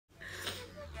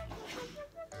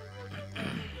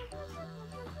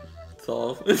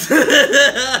off.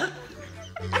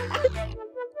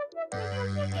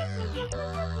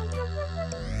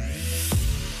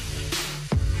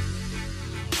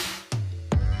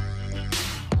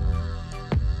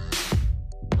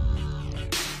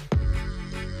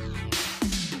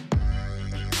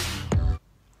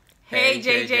 Hey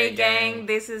JJ gang,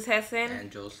 this is Hessen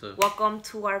and Joseph. Welcome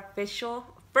to our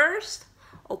first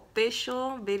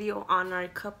official video on our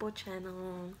couple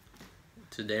channel.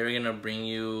 Today we're gonna bring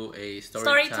you a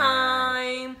Story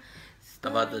time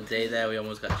about the day that we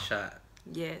almost got shot.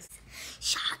 Yes.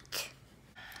 Shot.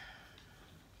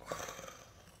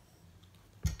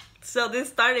 So this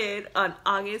started on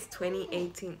August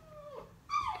 2018.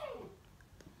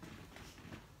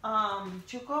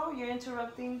 Chuko, you're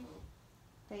interrupting.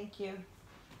 Thank you.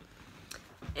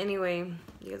 Anyway,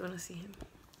 you guys want to see him?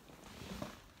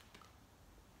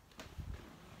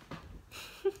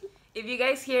 If you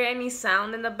guys hear any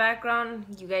sound in the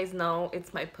background, you guys know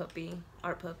it's my puppy.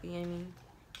 Our puppy, I mean,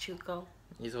 Chuko.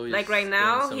 He's always like right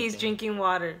now, he's drinking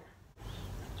water.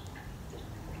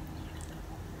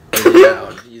 He's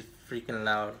loud. He's freaking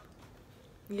loud.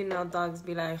 You know, dogs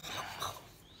be like...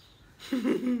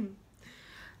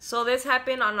 So this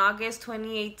happened on August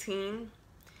 2018.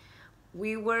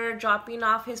 We were dropping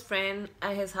off his friend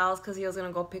at his house because he was going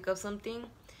to go pick up something.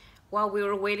 While we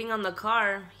were waiting on the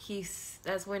car,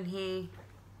 that's when he...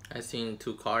 I seen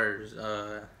two cars,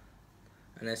 an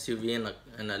SUV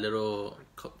and a little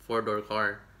four-door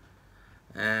car.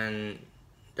 And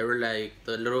they were like,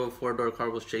 the little four-door car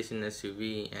was chasing the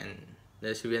SUV, and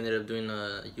the SUV ended up doing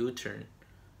a U-turn.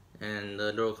 And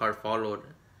the little car followed.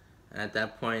 And at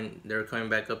that point, they were coming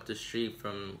back up the street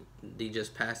from, they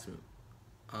just passed him.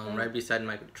 Right beside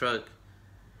my truck.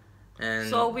 And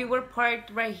so we were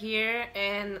parked right here,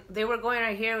 and they were going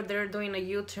right here. They were doing a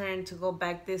U-turn to go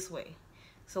back this way.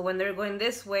 So when they were going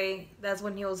this way, that's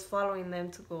when he was following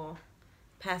them to go,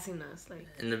 passing us. Like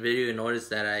in the video, you notice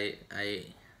that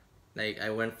I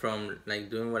went from like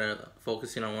doing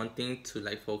focusing on one thing to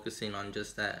like focusing on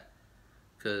just that,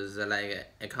 cause like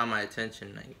it caught my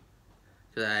attention, like,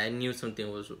 cause I knew something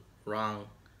was wrong.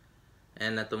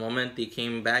 And at the moment they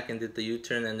came back and did the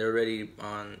U-turn, and they're already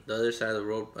on the other side of the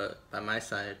road, but by my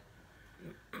side.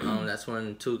 That's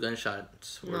when two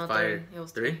gunshots were fired. It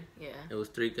was three? Yeah. It was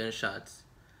 3 gunshots.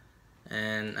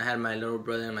 And I had my little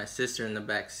brother and my sister in the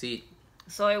back seat.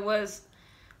 So it was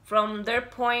from their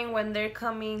point when they're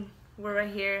coming. We're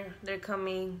right here. They're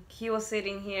coming. He was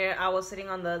sitting here. I was sitting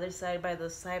on the other side by the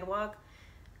sidewalk.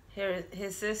 Here,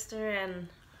 his sister and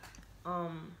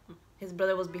his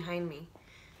brother was behind me.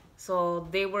 So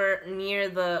they were near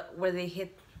where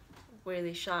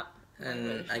they shot.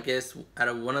 And I guess out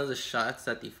of one of the shots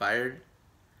that they fired,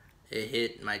 it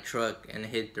hit my truck and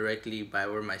hit directly by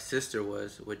where my sister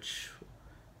was, which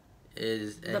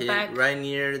is hit right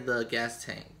near the gas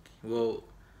tank. We'll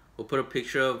put a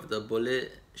picture of the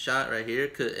bullet shot right here,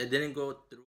 cause it didn't go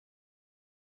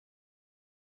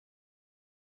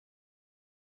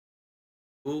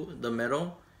through the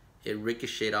metal. It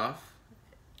ricocheted off.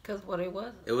 Cause what it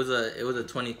was? It was a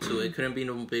 22. It couldn't be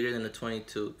no bigger than a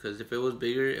 22. Cause if it was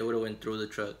bigger, it would have went through the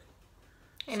truck.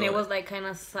 And so, it was like kind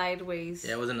of sideways.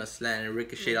 Yeah, it wasn't a slant. It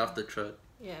ricocheted off the truck.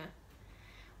 Yeah.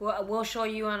 Well, we'll show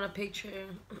you on a picture.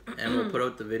 And we'll put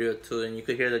out the video too, and you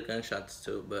could hear the gunshots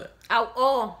too. But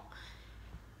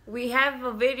we have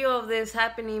a video of this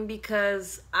happening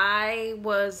because I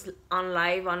was on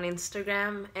live on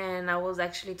Instagram, and I was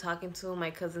actually talking to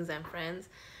my cousins and friends,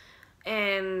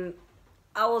 and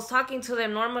I was talking to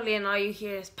them normally, and all you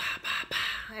hear is pa pa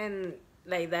pa, and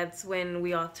like that's when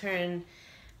we all turned.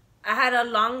 I had a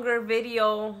longer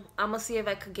video. I'm gonna see if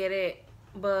I could get it,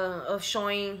 but of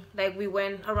showing like we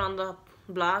went around the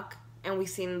block and we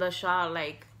seen the shot.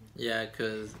 Like yeah,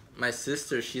 cause my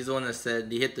sister, she's the one that said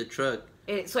they hit the truck.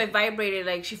 So it vibrated,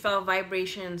 like she felt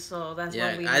vibration. So that's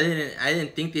why we. I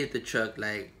didn't think they hit the truck.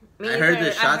 Like I heard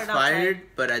the shots fired,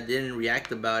 but I didn't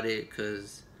react about it,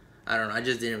 cause I don't know. I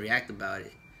just didn't react about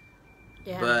it.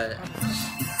 Yeah. But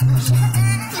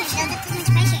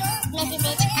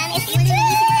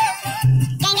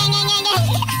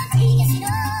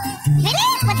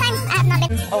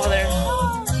over there.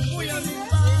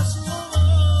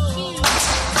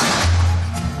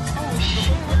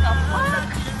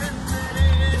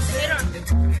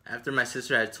 after my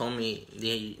sister had told me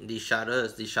they shot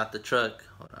us, they shot the truck.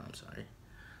 Hold on, I'm sorry.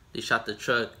 They shot the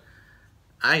truck.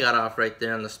 I got off right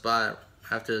there on the spot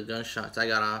after the gunshots. I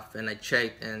got off and I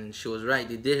checked, and she was right.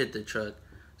 They did hit the truck.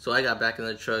 So I got back in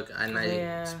the truck and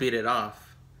I speeded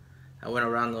off. I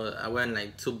went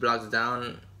like 2 blocks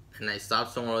down, and I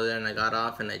stopped somewhere over there, and I got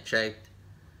off and I checked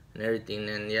and everything.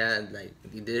 And yeah, like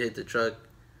they did hit the truck.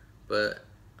 but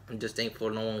I'm just thankful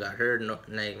no one got hurt. No,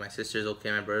 like my sister's okay,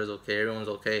 my brother's okay, everyone's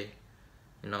okay.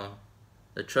 You know,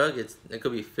 the truck it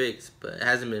could be fixed, but it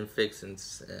hasn't been fixed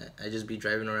since I just be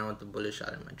driving around with the bullet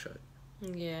shot in my truck.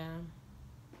 Yeah.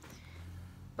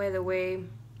 By the way,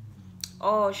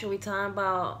 oh, should we talk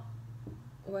about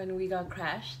when we got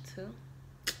crashed too?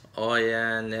 Oh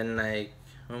yeah, and then like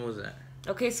when was that?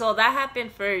 Okay, so that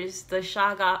happened first. The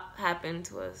shot happened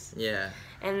to us. Yeah.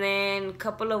 And then a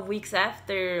couple of weeks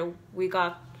after, we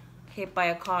got hit by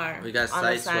a car. We got on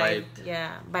the side. sideswiped.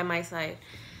 Yeah, by my side.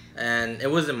 And it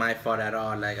wasn't my fault at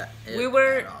all. Like We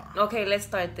were okay. Let's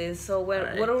start this. So what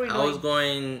are we going? I was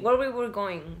going. Where we were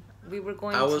going? We were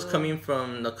going. I was coming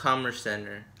from the Commerce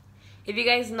Center. If you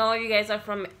guys know, you guys are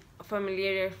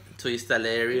familiar to East LA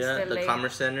area, East LA. The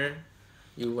Commerce Center.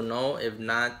 You will know. If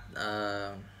not,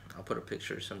 I'll put a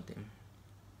picture or something.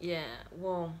 Yeah.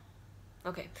 Well.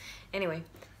 Okay. Anyway.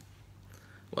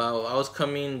 Well, I was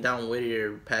coming down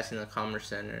Whittier, passing the Commerce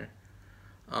Center,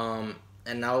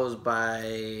 and I was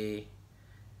by,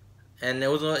 and it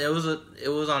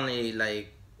was on a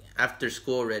like after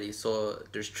school already, so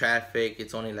there's traffic.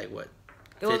 It's only like what,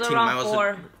 15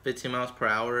 miles 15 miles per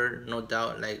hour, no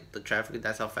doubt. Like the traffic,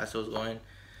 that's how fast it was going.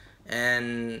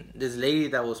 And this lady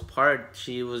that was parked,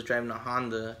 she was driving a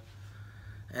Honda,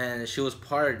 and she was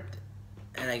parked,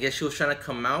 and I guess she was trying to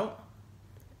come out,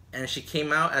 and she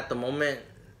came out at the moment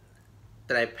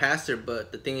that I passed her,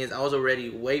 but the thing is, I was already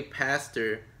way past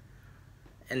her,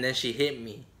 and then she hit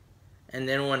me. And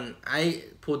then when I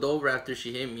pulled over after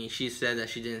she hit me, she said that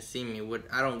she didn't see me. What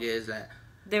I don't get is that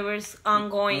there was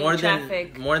ongoing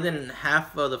traffic. More than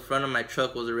half of the front of my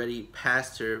truck was already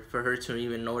past her for her to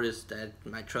even notice that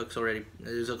my truck's already,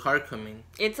 there's a car coming.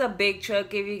 It's a big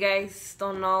truck. If you guys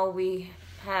don't know, we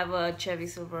have a Chevy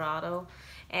Silverado.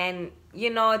 And, you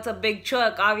know, it's a big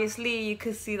truck. Obviously, you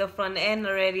could see the front end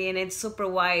already, and it's super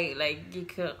wide. Like, you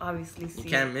could obviously see You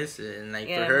can't miss it. And, like,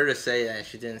 yeah. for her to say that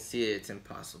she didn't see it, it's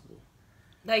impossible.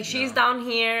 Like, she's down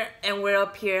here, and we're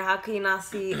up here. How can you not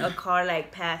see a car,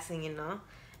 like, passing, you know?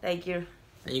 Like, you're...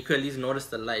 And you could at least notice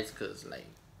the lights, because, like,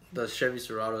 the Chevy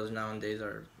Silverados nowadays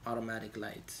are automatic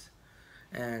lights.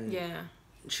 And... yeah.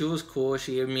 She was cool.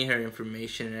 She gave me her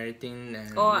information and everything.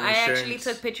 And I actually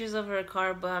took pictures of her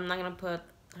car, but I'm not going to put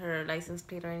her license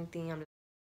plate or anything.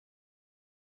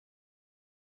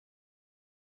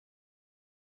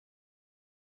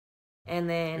 And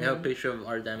then we have a picture of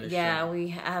our damage. Yeah, we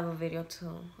have a video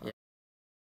too. Yeah.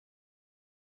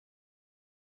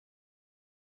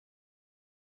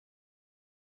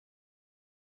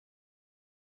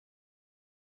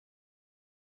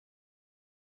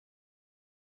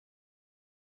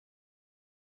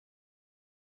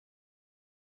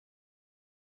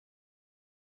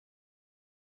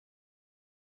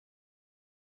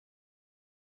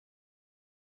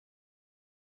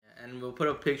 And we'll put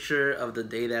a picture of the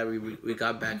day that we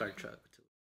got back our truck too.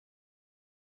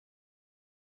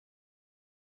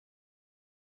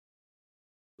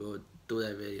 We'll do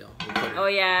that video. Oh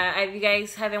yeah, if you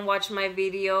guys haven't watched my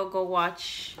video, go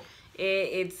watch it.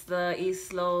 It's the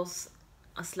East Los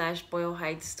 / Boyle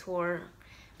Heights tour.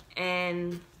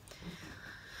 And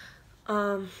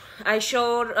I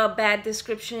showed a bad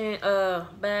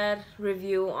bad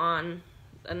review on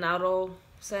an auto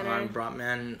center. On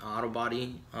Brotman Auto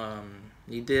Body.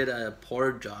 He did a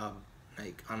poor job,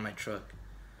 like, on my truck.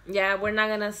 Yeah, we're not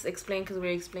gonna explain because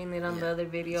we explained it on the other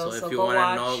video. So if you want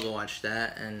to know, go watch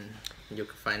that and you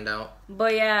can find out.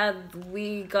 But yeah,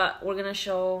 we're gonna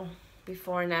show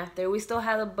before and after. We still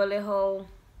have a bullet hole.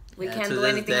 We can't do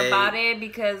anything about it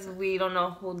because we don't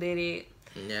know who did it.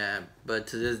 Yeah, but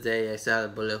to this day, I still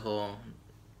have a bullet hole.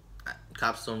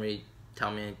 Cops don't really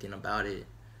tell me anything about it.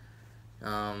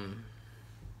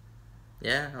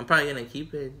 Yeah, I'm probably gonna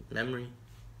keep it. Memory.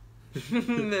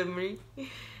 Memory.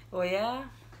 Well, yeah.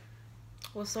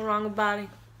 What's so wrong about it?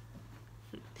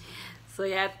 So,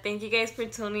 yeah, thank you guys for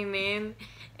tuning in.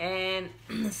 And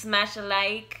smash a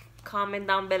like, comment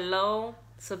down below,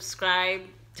 subscribe,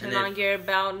 turn on your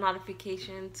bell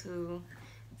notification to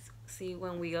see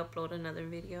when we upload another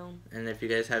video. And if you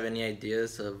guys have any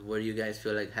ideas of what you guys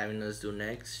feel like having us do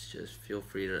next, just feel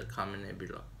free to comment it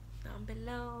below. Down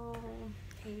below.